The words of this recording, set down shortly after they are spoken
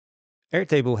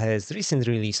Airtable has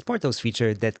recently released Portals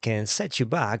feature that can set you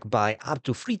back by up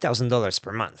to $3,000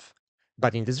 per month.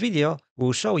 But in this video,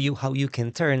 we'll show you how you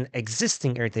can turn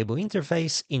existing Airtable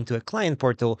interface into a client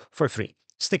portal for free.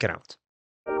 Stick around.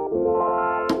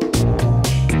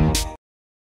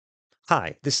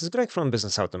 Hi, this is Greg from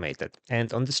Business Automated,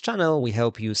 and on this channel, we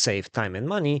help you save time and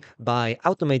money by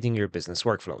automating your business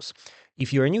workflows.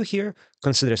 If you are new here,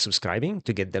 consider subscribing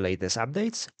to get the latest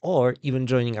updates, or even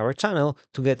joining our channel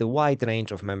to get a wide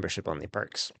range of membership-only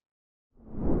perks.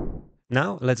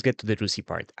 Now, let's get to the juicy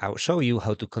part. I'll show you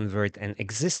how to convert an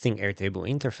existing Airtable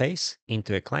interface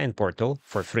into a client portal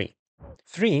for free.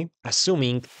 Free,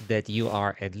 assuming that you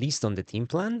are at least on the team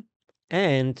plan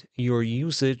and your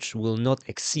usage will not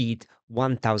exceed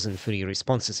 1,000 free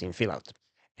responses in Fillout.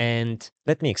 And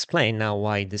let me explain now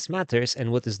why this matters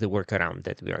and what is the workaround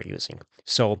that we are using.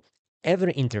 So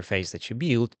every interface that you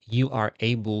build, you are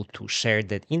able to share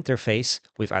that interface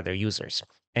with other users.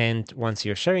 And once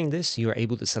you're sharing this, you're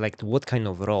able to select what kind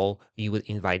of role you would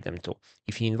invite them to.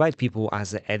 If you invite people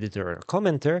as an editor or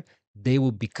commenter, they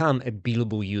will become a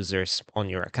billable users on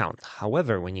your account.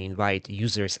 However, when you invite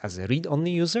users as a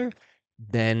read-only user,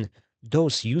 then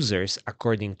those users,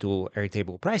 according to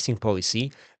Airtable pricing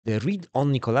policy, the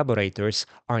read-only collaborators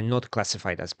are not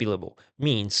classified as billable.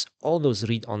 Means all those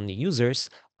read-only users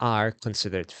are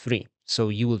considered free. So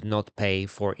you will not pay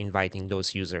for inviting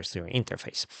those users to your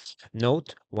interface.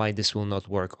 Note why this will not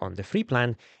work on the free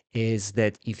plan is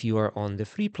that if you are on the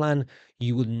free plan,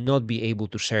 you would not be able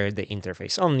to share the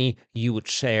interface only, you would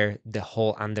share the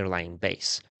whole underlying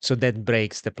base. So that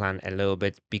breaks the plan a little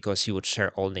bit because you would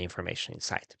share all the information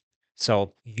inside.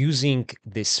 So using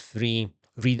this free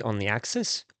read-only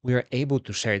access, we are able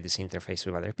to share this interface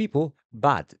with other people,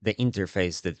 but the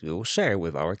interface that we will share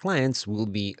with our clients will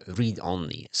be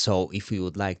read-only. So if we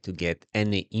would like to get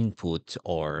any input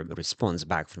or response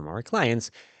back from our clients,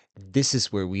 this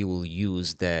is where we will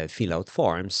use the fill-out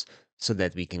forms so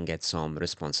that we can get some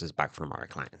responses back from our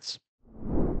clients.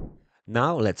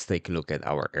 Now let's take a look at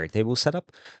our Airtable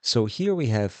setup. So here we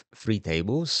have three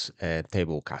tables,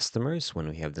 table customers, when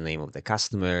we have the name of the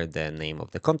customer, the name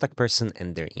of the contact person,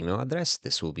 and their email address.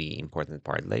 This will be important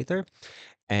part later.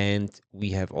 And we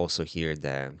have also here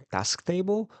the task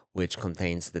table, which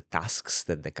contains the tasks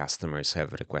that the customers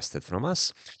have requested from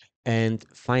us. And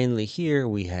finally here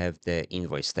we have the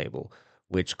invoice table,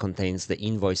 which contains the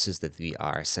invoices that we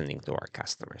are sending to our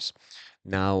customers.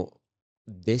 Now,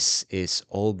 this is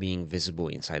all being visible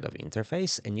inside of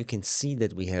interface, and you can see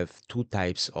that we have two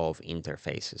types of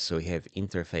interfaces. So we have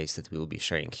interface that we'll be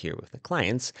sharing here with the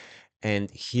clients, and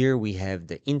here we have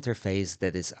the interface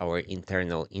that is our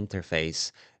internal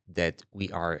interface that we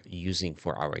are using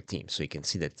for our team. So you can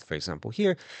see that, for example,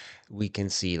 here we can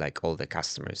see like all the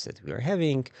customers that we are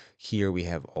having. Here we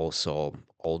have also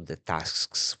all the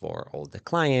tasks for all the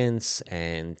clients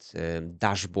and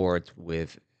dashboard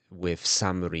with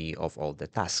summary of all the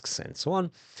tasks and so on,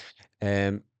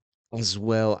 as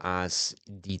well as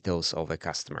details of a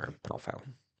customer profile.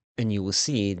 And you will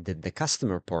see that the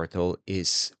customer portal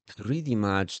is pretty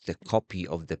much the copy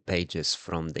of the pages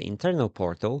from the internal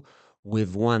portal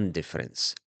with one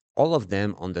difference. All of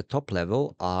them on the top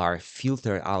level are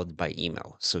filtered out by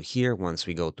email. So here, once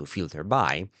we go to filter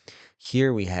by,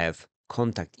 here we have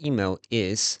contact email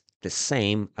is the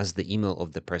same as the email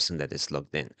of the person that is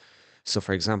logged in. So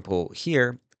for example,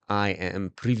 here I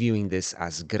am previewing this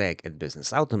as Greg at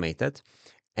Business Automated,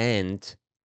 and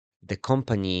the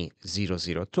company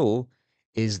 002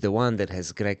 is the one that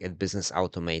has Greg at Business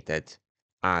Automated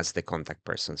as the contact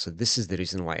person. So this is the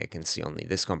reason why I can see only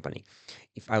this company.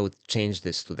 If I would change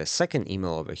this to the second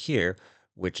email over here,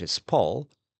 which is Paul,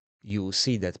 you will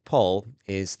see that Paul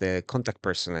is the contact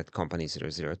person at company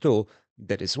 002.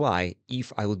 That is why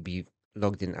if I would be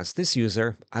logged in as this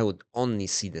user, I would only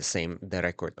see the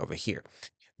record over here.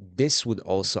 This would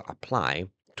also apply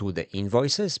to the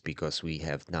invoices because we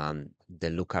have done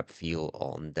the lookup field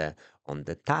on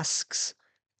the tasks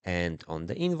and on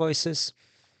the invoices,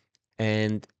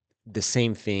 and the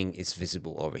same thing is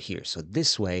visible over here. So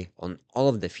this way, on all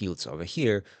of the fields over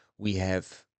here, we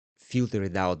have filtered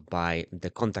it out by the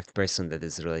contact person that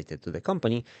is related to the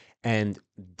company, and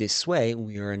this way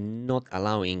we are not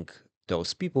allowing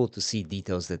those people to see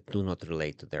details that do not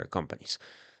relate to their companies.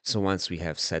 So once we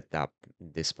have set up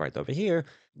this part over here,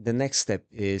 the next step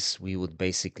is we would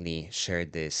basically share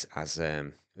this as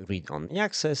a read-only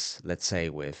access, let's say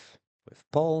with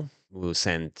Paul. We'll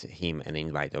send him an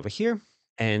invite over here.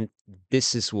 And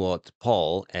this is what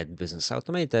Paul at Business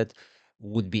Automated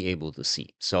would be able to see.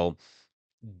 So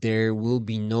there will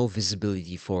be no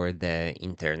visibility for the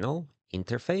internal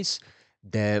interface.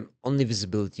 The only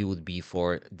visibility would be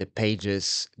for the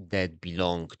pages that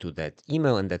belong to that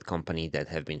email and that company that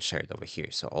have been shared over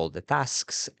here. So all the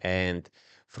tasks, and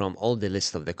from all the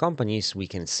list of the companies, we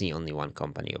can see only one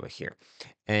company over here.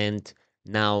 And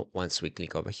now once we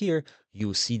click over here,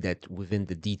 you see that within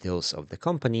the details of the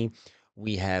company,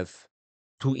 we have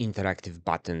two interactive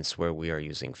buttons where we are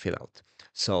using Fillout.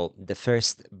 So the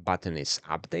first button is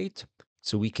update.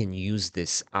 So we can use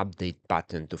this update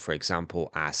button to, for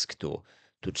example, ask to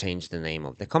change the name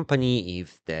of the company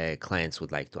if the clients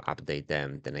would like to update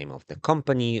them the name of the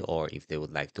company, or if they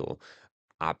would like to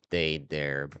update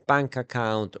their bank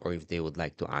account, or if they would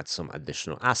like to add some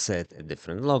additional asset, a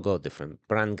different logo, different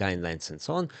brand guidelines, and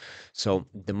so on. So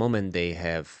the moment they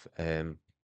have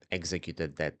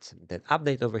executed that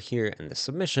update over here and the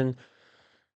submission,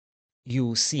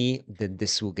 you see that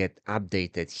this will get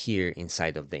updated here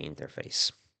inside of the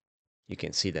interface. You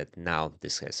can see that now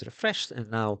this has refreshed, and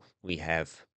now we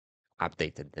have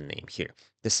updated the name here.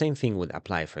 The same thing would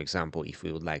apply, for example, if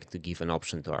we would like to give an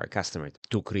option to our customer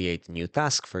to create new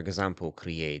task, for example,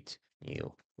 create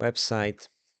new website.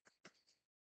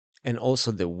 And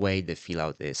also the way the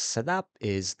Fillout is set up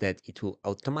is that it will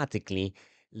automatically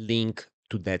link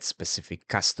to that specific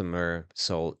customer.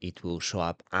 So it will show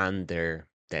up under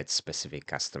that specific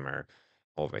customer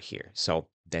over here. So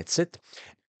that's it.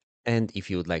 And if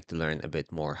you would like to learn a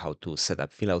bit more how to set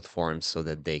up Fillout forms so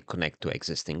that they connect to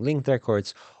existing linked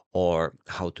records, or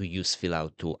how to use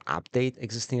Fillout to update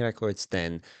existing records,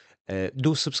 then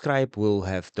do subscribe. We'll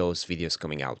have those videos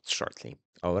coming out shortly.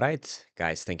 All right,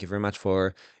 guys, thank you very much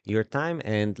for your time,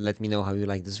 and let me know how you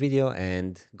like this video,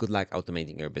 and good luck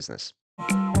automating your business.